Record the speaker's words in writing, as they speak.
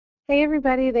Hey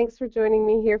everybody, thanks for joining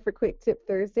me here for Quick Tip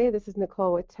Thursday. This is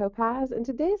Nicole with Topaz, and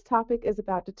today's topic is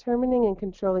about determining and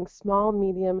controlling small,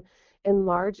 medium, and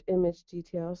large image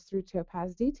details through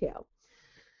Topaz Detail.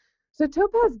 So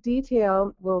Topaz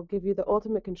Detail will give you the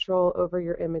ultimate control over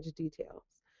your image details.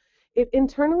 It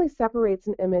internally separates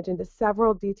an image into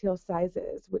several detail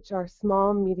sizes, which are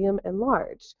small, medium, and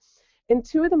large. And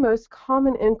two of the most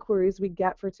common inquiries we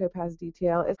get for Topaz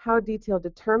Detail is how Detail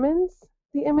determines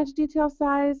the image detail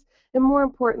size, and more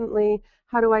importantly,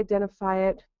 how to identify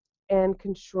it and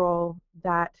control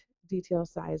that detail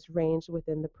size range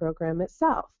within the program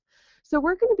itself. So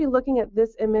we're going to be looking at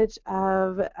this image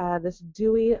of this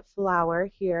dewy flower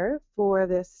here for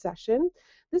this session.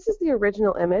 This is the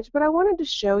original image, but I wanted to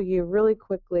show you really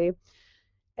quickly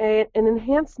an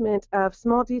enhancement of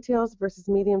small details versus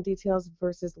medium details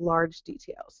versus large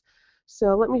details.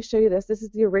 So let me show you this. This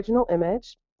is the original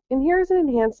image, and here's an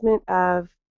enhancement of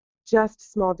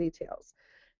just small details,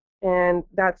 and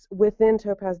that's within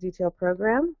Topaz Detail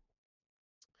program.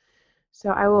 So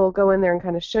I will go in there and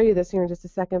kind of show you this here in just a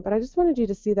second, but I just wanted you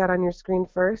to see that on your screen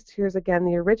first. Here's again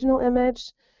the original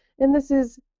image, and this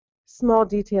is small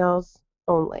details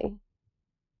only.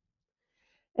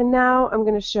 And now I'm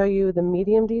going to show you the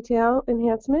medium detail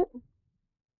enhancement,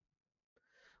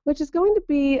 which is going to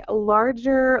be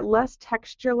larger, less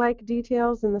texture-like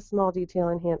details than the small detail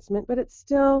enhancement, but it's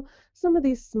still, some of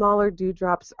these smaller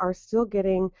dewdrops are still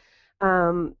getting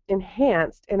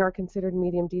enhanced and are considered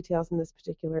medium details in this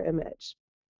particular image.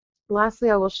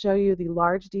 Lastly, I will show you the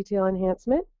large detail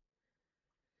enhancement.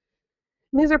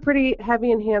 And these are pretty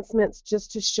heavy enhancements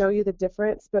just to show you the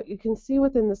difference, but you can see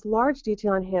within this large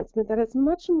detail enhancement that it's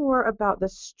much more about the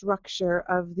structure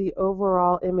of the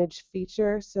overall image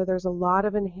feature. So there's a lot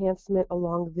of enhancement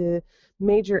along the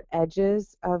major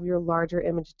edges of your larger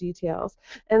image details.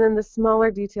 And then the smaller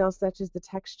details such as the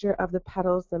texture of the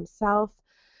petals themselves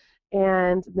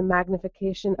and the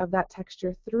magnification of that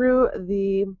texture through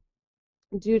the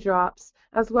dewdrops,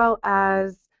 as well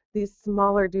as these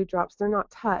smaller dewdrops, they're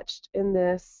not touched in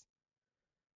this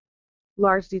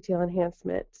large detail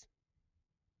enhancement.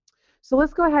 So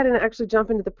let's go ahead and actually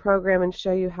jump into the program and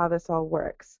show you how this all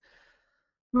works.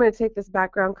 I'm going to take this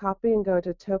background copy and go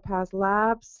to Topaz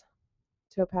Labs,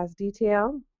 Topaz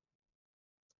Detail.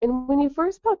 And when you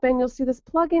first pop in, you'll see this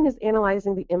plugin is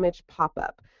analyzing the image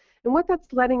pop-up. And what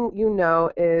that's letting you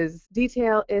know is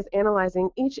Detail is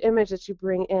analyzing each image that you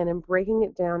bring in and breaking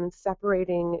it down and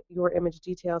separating your image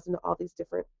details into all these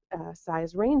different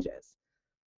size ranges.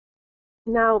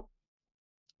 Now,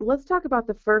 let's talk about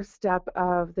the first step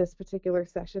of this particular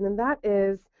session, and that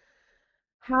is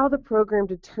how the program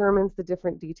determines the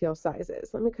different detail sizes.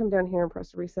 Let me come down here and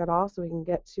press Reset All so we can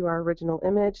get to our original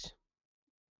image.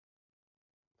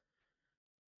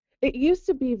 It used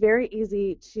to be very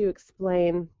easy to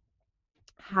explain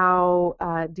how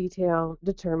Detail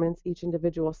determines each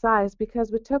individual size,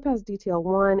 because with Topaz Detail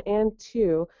 1 and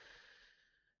 2,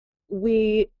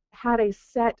 we had a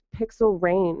set pixel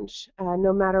range.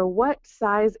 No matter what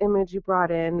size image you brought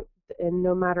in, and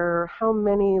no matter how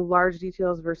many large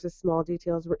details versus small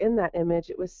details were in that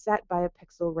image, it was set by a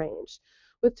pixel range.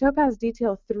 With Topaz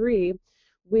Detail 3,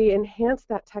 we enhanced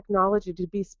that technology to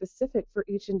be specific for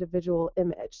each individual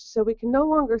image. So we can no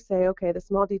longer say, okay, the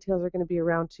small details are going to be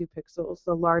around 2 pixels,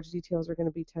 the large details are going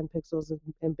to be 10 pixels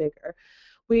and bigger.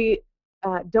 We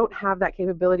don't have that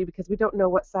capability because we don't know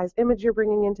what size image you're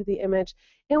bringing into the image,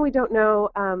 and we don't know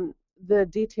the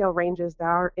detail ranges that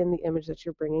are in the image that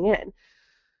you're bringing in.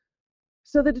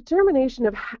 So the determination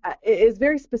of is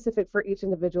very specific for each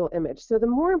individual image. So the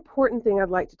more important thing I'd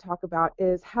like to talk about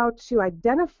is how to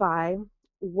identify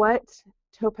what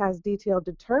Topaz Detail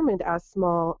determined as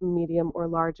small, medium, or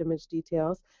large image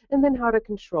details, and then how to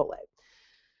control it.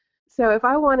 So if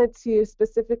I wanted to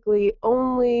specifically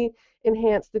only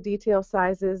enhance the detail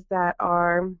sizes that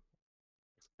are,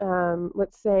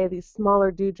 let's say, these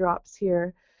smaller dewdrops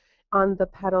here on the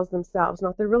petals themselves,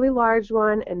 not the really large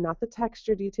one and not the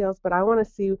texture details, but I want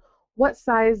to see what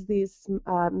size these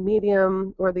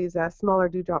medium or these smaller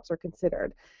dewdrops are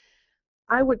considered.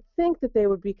 I would think that they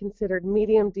would be considered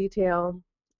medium detail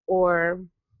or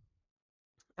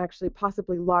actually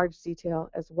possibly large detail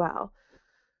as well.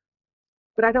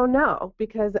 But I don't know,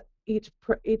 because each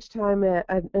time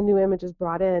a new image is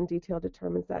brought in, Detail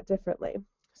determines that differently.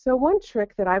 So one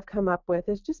trick that I've come up with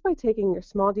is just by taking your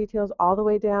small details all the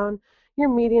way down, your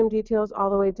medium details all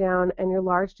the way down, and your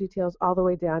large details all the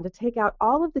way down to take out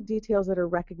all of the details that are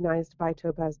recognized by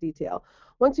Topaz Detail.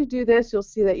 Once you do this, you'll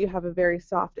see that you have a very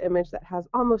soft image that has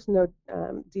almost no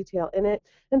detail in it.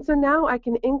 And so now I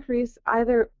can increase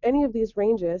either any of these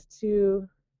ranges to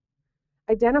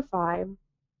identify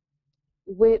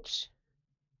which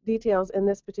details in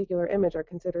this particular image are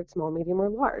considered small, medium, or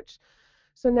large.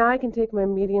 So now I can take my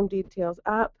medium details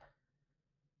up,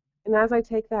 and as I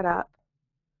take that up,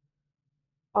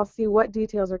 I'll see what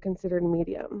details are considered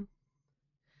medium.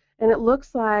 And it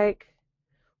looks like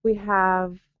we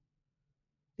have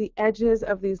the edges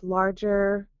of these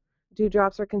larger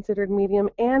dewdrops are considered medium,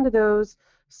 and those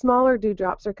smaller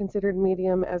dewdrops are considered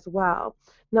medium as well.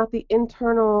 Not the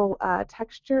internal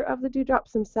texture of the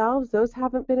dewdrops themselves, those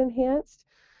haven't been enhanced.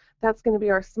 That's going to be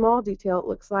our small detail, it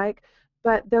looks like.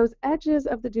 But those edges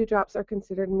of the dewdrops are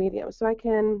considered medium. So I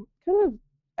can kind of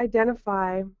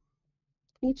identify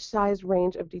each size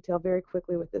range of detail very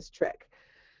quickly with this trick.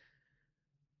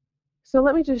 So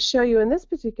let me just show you in this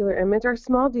particular image, our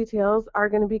small details are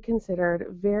going to be considered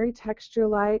very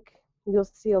texture-like. You'll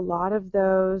see a lot of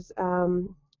those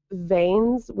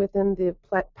veins within the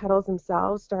petals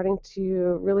themselves starting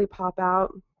to really pop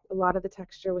out, a lot of the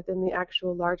texture within the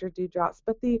actual larger dewdrops.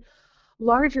 But the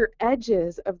larger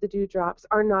edges of the dewdrops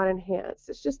are not enhanced.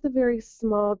 It's just the very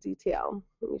small detail.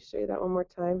 Let me show you that one more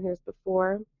time. Here's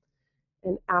before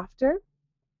and after.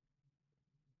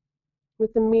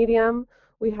 With the medium,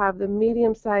 we have the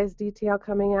medium-sized detail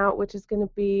coming out, which is going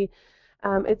to be,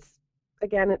 it's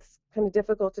kind of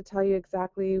difficult to tell you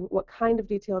exactly what kind of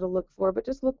detail to look for, but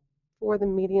just look for the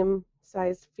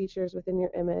medium-sized features within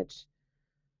your image,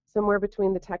 somewhere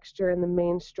between the texture and the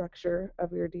main structure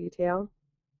of your detail.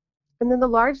 And then the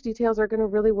large details are going to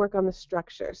really work on the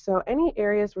structure. So any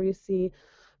areas where you see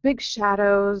big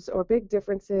shadows or big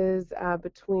differences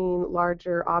between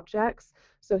larger objects.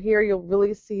 So here you'll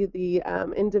really see the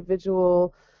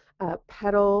individual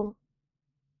petal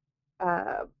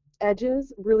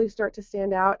edges really start to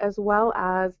stand out, as well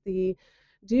as the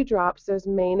dewdrops, those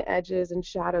main edges and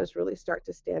shadows really start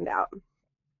to stand out.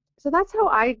 So that's how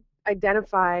I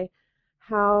identify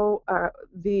how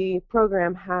the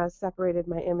program has separated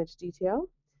my image detail.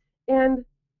 And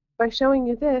by showing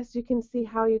you this, you can see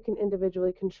how you can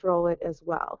individually control it as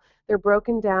well. They're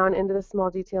broken down into the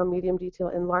small detail, medium detail,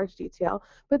 and large detail,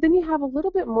 but then you have a little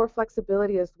bit more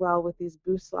flexibility as well with these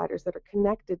boost sliders that are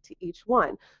connected to each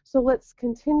one. So let's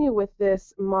continue with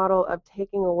this model of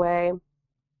taking away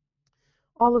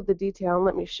all of the detail, and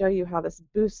let me show you how this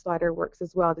boost slider works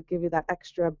as well to give you that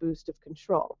extra boost of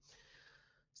control.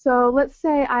 So let's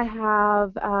say I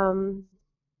have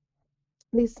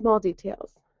these small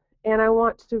details, and I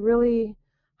want to really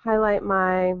highlight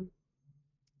my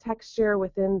texture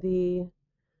within the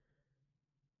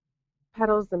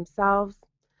petals themselves.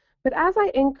 But as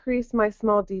I increase my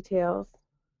small details,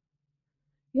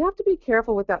 you have to be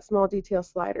careful with that small detail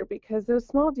slider, because those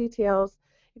small details,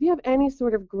 if you have any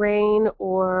sort of grain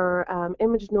or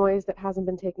image noise that hasn't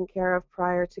been taken care of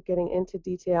prior to getting into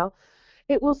detail,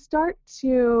 it will start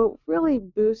to really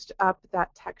boost up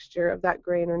that texture of that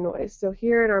grain or noise. So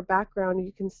here in our background,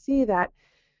 you can see that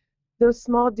those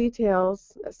small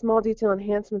details, small detail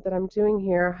enhancement that I'm doing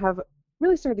here, have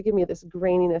really started to give me this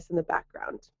graininess in the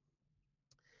background.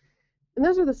 And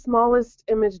those are the smallest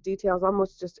image details,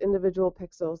 almost just individual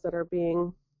pixels that are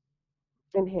being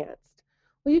enhanced.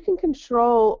 Well, you can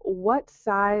control what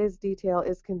size detail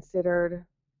is considered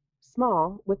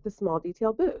small with the small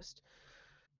detail boost.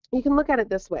 You can look at it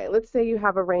this way. Let's say you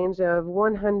have a range of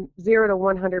 0 to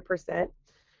 100%.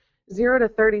 0 to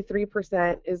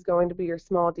 33% is going to be your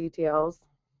small details.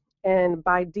 And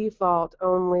by default,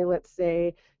 only, let's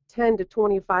say, 10 to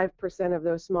 25% of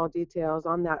those small details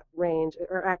on that range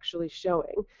are actually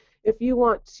showing. If you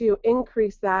want to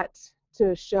increase that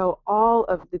to show all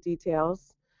of the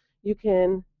details, you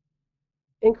can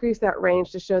increase that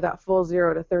range to show that full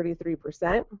 0 to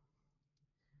 33%,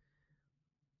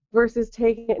 versus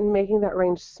taking it and making that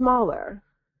range smaller.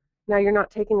 Now you're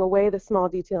not taking away the small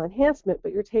detail enhancement,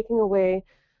 but you're taking away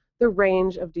the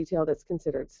range of detail that's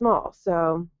considered small.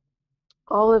 So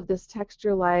all of this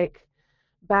texture-like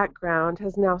background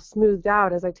has now smoothed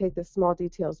out as I take this small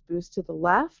details boost to the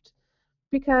left,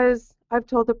 because I've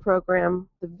told the program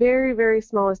the very, very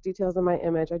smallest details in my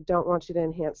image, I don't want you to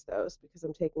enhance those because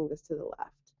I'm taking this to the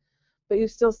left. But you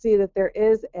still see that there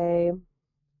is a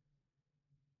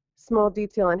small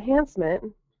detail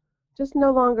enhancement, just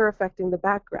no longer affecting the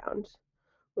background,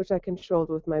 which I controlled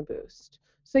with my boost.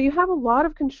 So you have a lot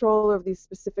of control over these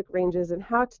specific ranges and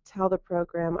how to tell the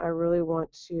program, I really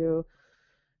want to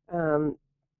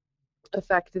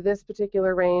affect this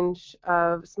particular range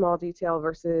of small detail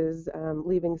versus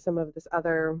leaving some of this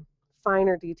other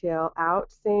finer detail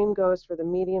out. Same goes for the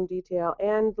medium detail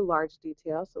and the large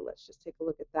detail. So let's just take a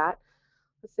look at that.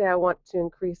 Let's say I want to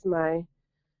increase my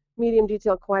medium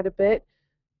detail quite a bit.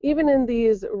 Even in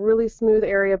these really smooth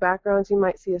area backgrounds, you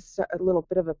might see a little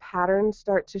bit of a pattern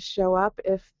start to show up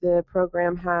if the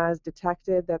program has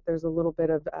detected that there's a little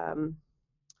bit of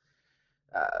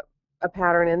uh, a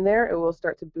pattern in there. It will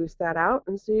start to boost that out.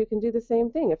 And so you can do the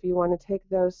same thing. If you want to take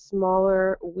those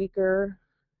smaller, weaker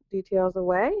details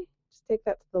away, just take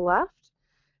that to the left.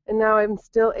 And now I'm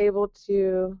still able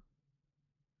to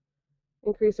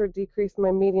increase or decrease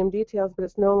my medium details, but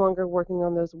it's no longer working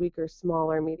on those weaker,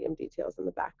 smaller medium details in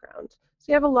the background. So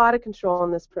you have a lot of control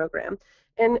in this program.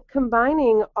 And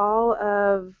combining all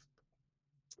of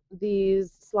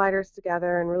these sliders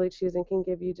together and really choosing can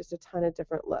give you just a ton of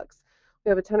different looks. We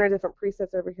have a ton of different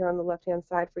presets over here on the left-hand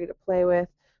side for you to play with,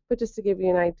 but just to give you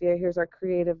an idea, here's our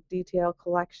creative detail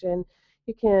collection.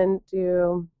 You can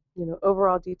do,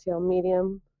 overall detail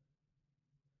medium.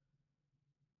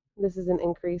 This is an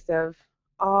increase of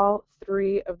all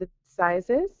three of the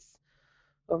sizes.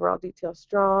 Overall detail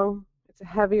strong. It's a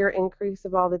heavier increase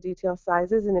of all the detail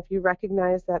sizes, and if you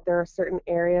recognize that there are certain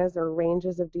areas or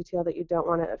ranges of detail that you don't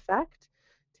want to affect,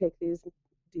 take these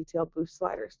detail boost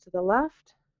sliders to the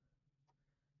left.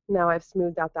 Now I've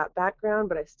smoothed out that background,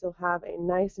 but I still have a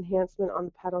nice enhancement on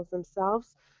the petals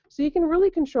themselves. So you can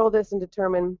really control this and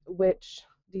determine which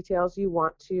details you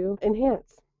want to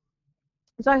enhance.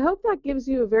 So I hope that gives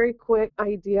you a very quick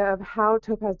idea of how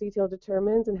Topaz Detail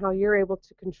determines and how you're able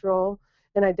to control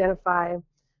and identify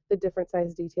the different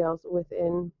size details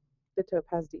within the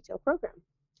Topaz Detail program.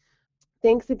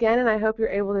 Thanks again, and I hope you're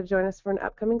able to join us for an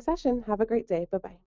upcoming session. Have a great day. Bye-bye.